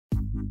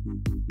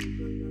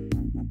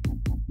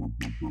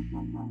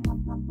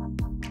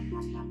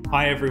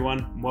Hi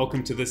everyone,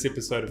 welcome to this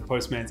episode of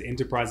Postman's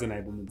Enterprise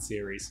Enablement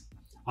Series.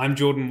 I'm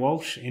Jordan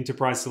Walsh,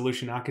 Enterprise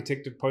Solution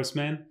Architect at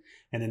Postman,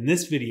 and in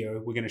this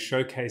video we're going to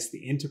showcase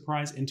the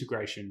enterprise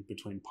integration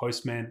between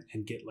Postman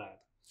and GitLab,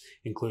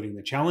 including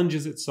the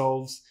challenges it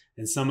solves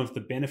and some of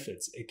the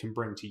benefits it can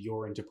bring to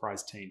your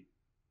enterprise team.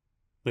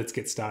 Let's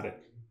get started.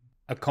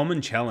 A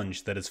common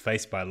challenge that is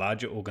faced by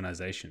larger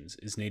organizations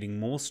is needing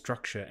more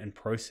structure and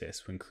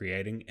process when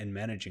creating and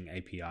managing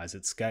APIs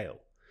at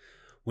scale.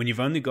 When you've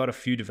only got a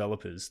few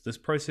developers, this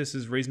process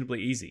is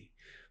reasonably easy.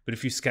 But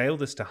if you scale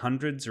this to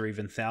hundreds or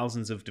even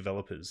thousands of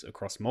developers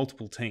across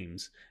multiple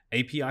teams,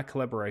 API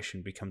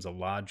collaboration becomes a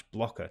large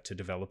blocker to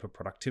developer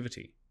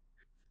productivity.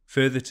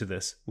 Further to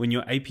this, when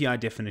your API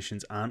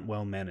definitions aren't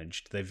well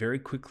managed, they very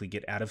quickly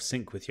get out of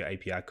sync with your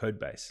API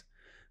codebase.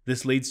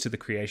 This leads to the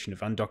creation of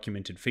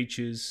undocumented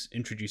features,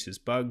 introduces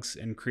bugs,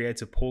 and creates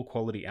a poor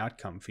quality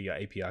outcome for your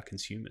API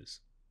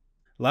consumers.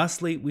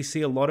 Lastly, we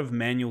see a lot of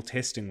manual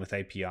testing with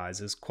APIs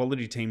as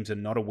quality teams are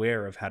not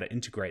aware of how to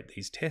integrate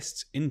these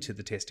tests into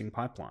the testing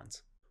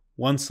pipelines.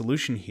 One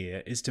solution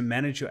here is to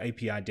manage your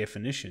API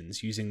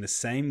definitions using the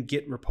same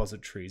Git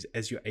repositories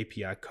as your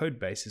API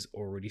codebase is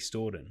already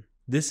stored in.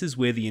 This is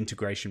where the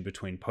integration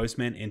between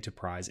Postman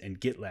Enterprise and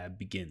GitLab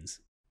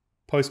begins.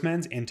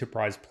 Postman's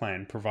Enterprise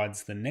plan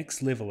provides the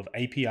next level of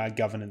API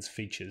governance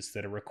features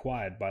that are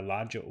required by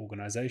larger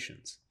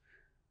organizations.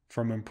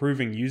 From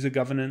improving user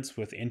governance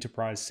with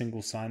enterprise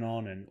single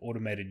sign-on and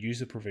automated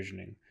user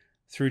provisioning,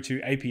 through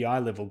to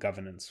API-level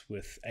governance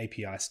with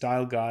API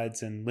style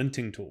guides and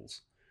linting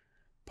tools.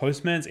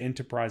 Postman's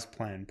Enterprise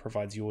plan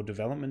provides your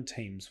development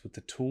teams with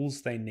the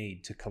tools they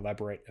need to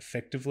collaborate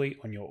effectively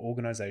on your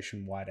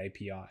organization-wide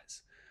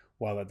APIs,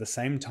 while at the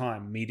same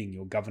time meeting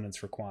your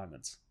governance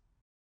requirements.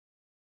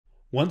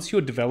 Once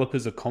your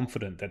developers are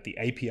confident that the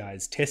API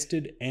is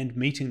tested and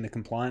meeting the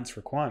compliance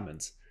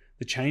requirements,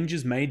 the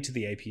changes made to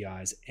the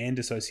APIs and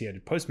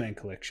associated Postman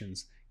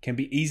collections can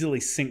be easily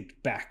synced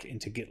back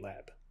into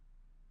GitLab.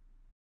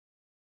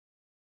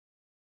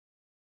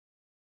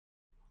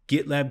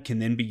 GitLab can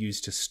then be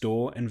used to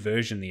store and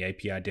version the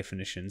API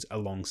definitions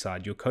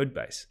alongside your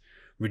codebase,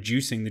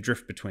 reducing the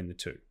drift between the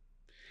two.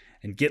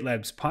 And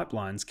GitLab's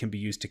pipelines can be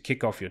used to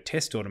kick off your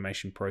test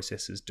automation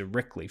processes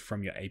directly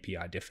from your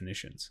API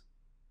definitions.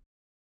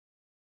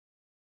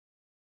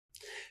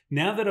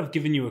 Now that I've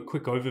given you a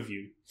quick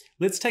overview,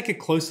 let's take a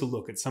closer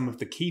look at some of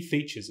the key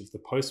features of the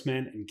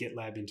Postman and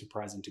GitLab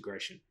enterprise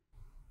integration.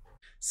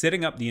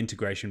 Setting up the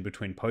integration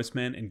between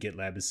Postman and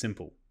GitLab is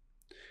simple.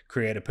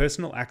 Create a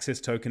personal access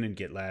token in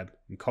GitLab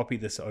and copy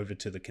this over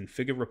to the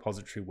configure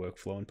repository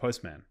workflow in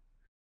Postman.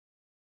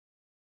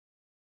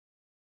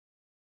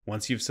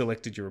 Once you've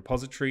selected your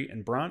repository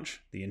and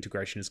branch, the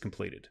integration is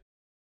completed.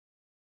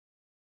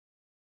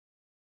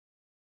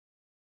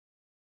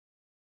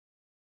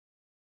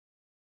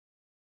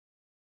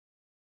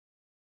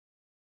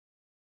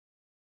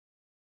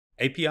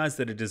 APIs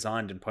that are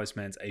designed in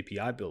Postman's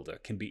API Builder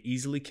can be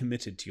easily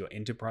committed to your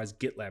enterprise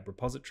GitLab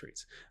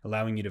repositories,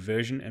 allowing you to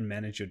version and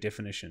manage your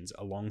definitions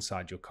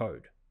alongside your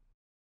code.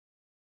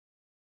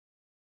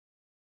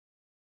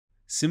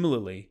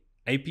 Similarly,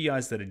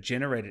 APIs that are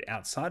generated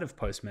outside of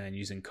Postman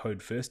using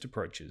code-first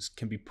approaches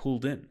can be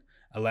pulled in,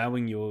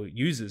 allowing your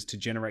users to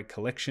generate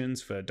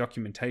collections for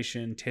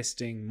documentation,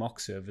 testing, mock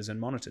servers,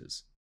 and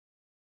monitors.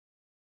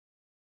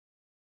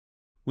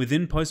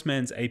 Within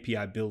Postman's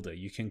API Builder,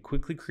 you can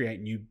quickly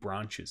create new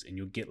branches in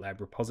your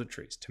GitLab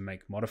repositories to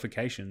make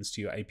modifications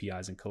to your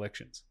APIs and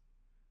collections.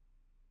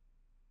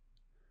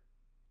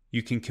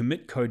 You can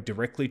commit code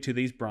directly to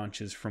these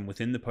branches from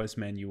within the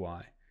Postman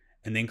UI,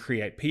 and then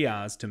create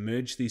PRs to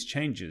merge these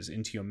changes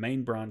into your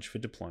main branch for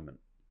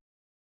deployment.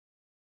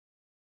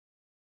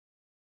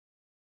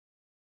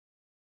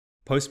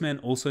 Postman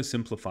also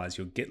simplifies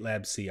your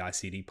GitLab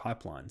CI/CD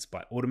pipelines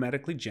by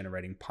automatically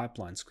generating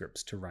pipeline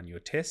scripts to run your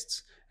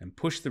tests and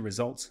push the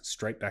results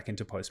straight back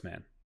into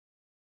Postman.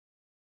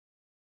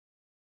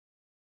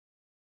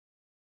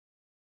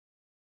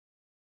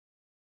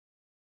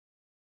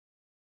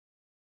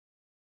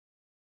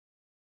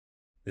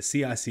 The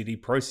CI/CD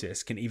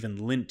process can even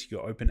lint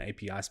your open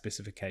API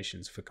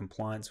specifications for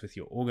compliance with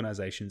your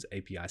organization's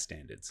API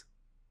standards.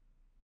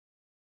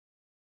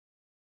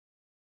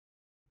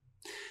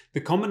 The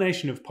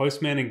combination of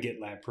Postman and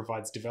GitLab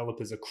provides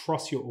developers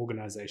across your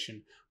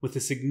organization with a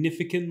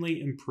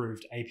significantly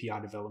improved API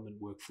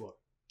development workflow.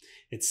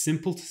 It's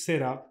simple to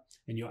set up,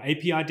 and your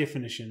API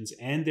definitions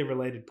and their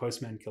related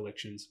Postman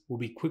collections will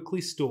be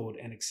quickly stored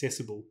and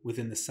accessible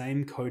within the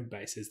same code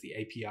base as the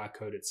API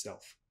code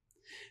itself.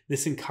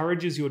 This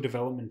encourages your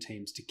development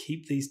teams to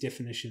keep these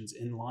definitions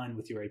in line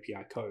with your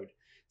API code,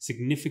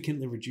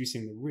 significantly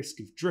reducing the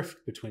risk of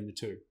drift between the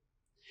two.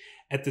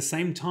 At the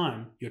same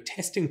time, your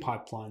testing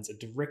pipelines are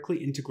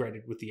directly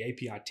integrated with the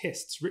API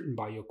tests written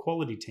by your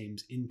quality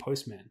teams in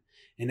Postman,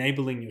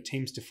 enabling your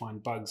teams to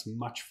find bugs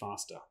much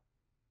faster.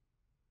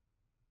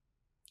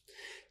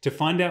 To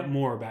find out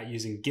more about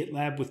using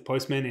GitLab with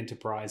Postman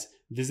Enterprise,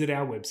 visit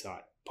our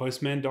website,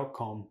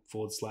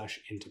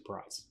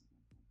 postman.com/enterprise.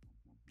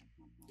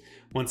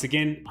 Once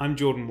again, I'm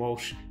Jordan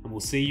Walsh, and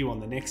we'll see you on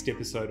the next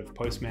episode of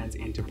Postman's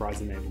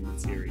Enterprise Enablement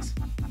Series.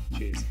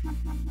 Cheers.